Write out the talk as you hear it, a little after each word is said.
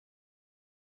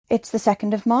It's the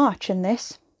 2nd of March and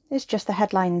this is just the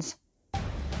headlines.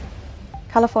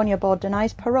 California board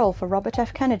denies parole for Robert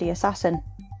F. Kennedy assassin.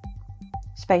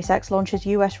 SpaceX launches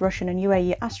US, Russian and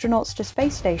UAE astronauts to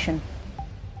space station.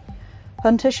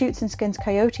 Hunter shoots and skins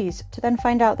coyotes to then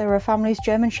find out they were a family's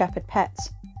German Shepherd pets.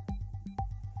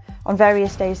 On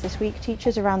various days this week,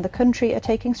 teachers around the country are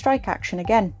taking strike action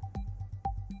again.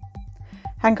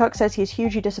 Hancock says he is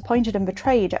hugely disappointed and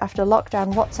betrayed after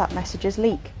lockdown WhatsApp messages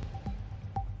leak.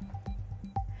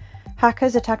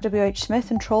 Hackers attack WH Smith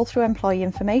and troll through employee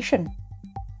information.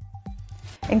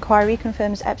 Inquiry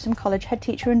confirms Epsom College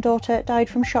headteacher and daughter died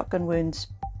from shotgun wounds.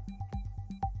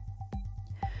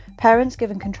 Parents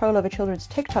given control over children's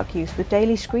TikTok use with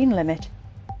daily screen limit.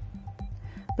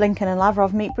 Blinken and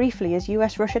Lavrov meet briefly as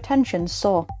US-Russia tensions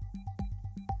soar.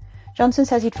 Johnson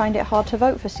says he'd find it hard to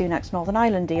vote for Sunak's Northern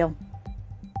Ireland deal.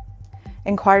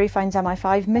 Inquiry finds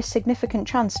MI5 missed significant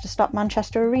chance to stop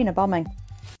Manchester Arena bombing.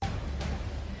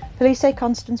 Police say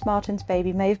Constance Martin's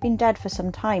baby may have been dead for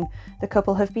some time. The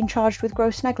couple have been charged with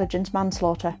gross negligence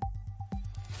manslaughter.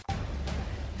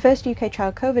 First UK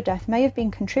child COVID death may have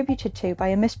been contributed to by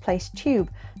a misplaced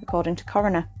tube, according to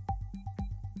coroner.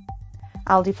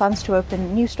 Aldi plans to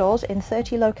open new stores in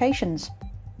 30 locations.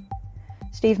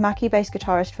 Steve Mackey, bass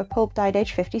guitarist for Pulp, died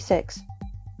aged 56.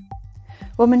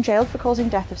 Woman jailed for causing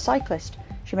death of cyclist.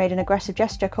 She made an aggressive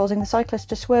gesture causing the cyclist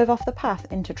to swerve off the path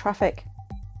into traffic.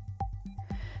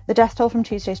 The death toll from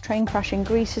Tuesday's train crash in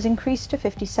Greece has increased to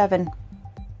 57.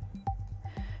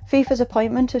 FIFA's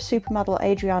appointment of supermodel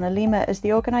Adriana Lima as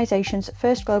the organisation's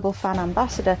first global fan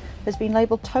ambassador has been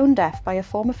labelled tone-deaf by a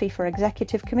former FIFA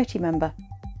executive committee member.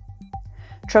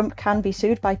 Trump can be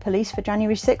sued by police for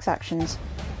January 6 actions.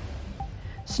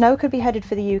 Snow could be headed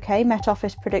for the UK, Met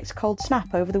Office predicts cold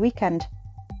snap over the weekend.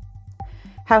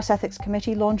 House Ethics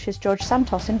Committee launches George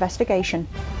Santos investigation.